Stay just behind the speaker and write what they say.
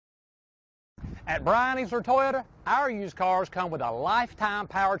At Bryan Easler Toyota, our used cars come with a lifetime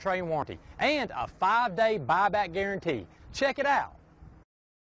powertrain warranty and a 5-day buyback guarantee. Check it out.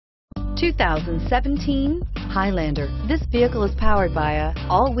 2017 Highlander. This vehicle is powered by a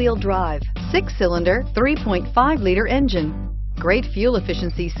all-wheel drive, 6-cylinder, 3.5-liter engine. Great fuel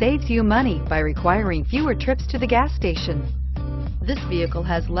efficiency saves you money by requiring fewer trips to the gas station. This vehicle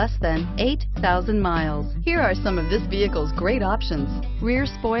has less than 8,000 miles. Here are some of this vehicle's great options: rear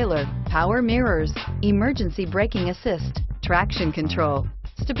spoiler, power mirrors, emergency braking assist, traction control,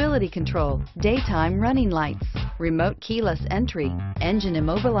 stability control, daytime running lights, remote keyless entry, engine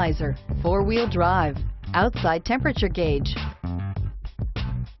immobilizer, 4-wheel drive, outside temperature gauge.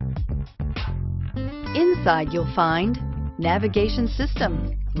 Inside you'll find navigation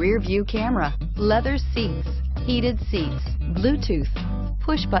system, rear view camera, leather seats, heated seats, Bluetooth,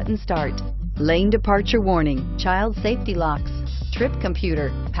 push button start, lane departure warning, child safety locks, trip computer,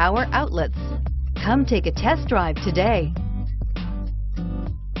 power outlets. Come take a test drive today.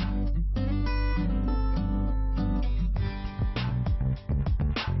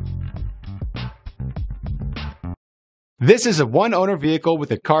 This is a one-owner vehicle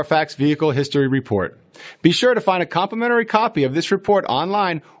with a Carfax Vehicle History Report. Be sure to find a complimentary copy of this report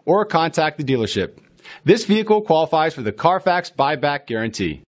online or contact the dealership. This vehicle qualifies for the Carfax Buyback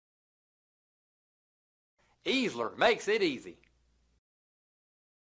Guarantee. Easler makes it easy.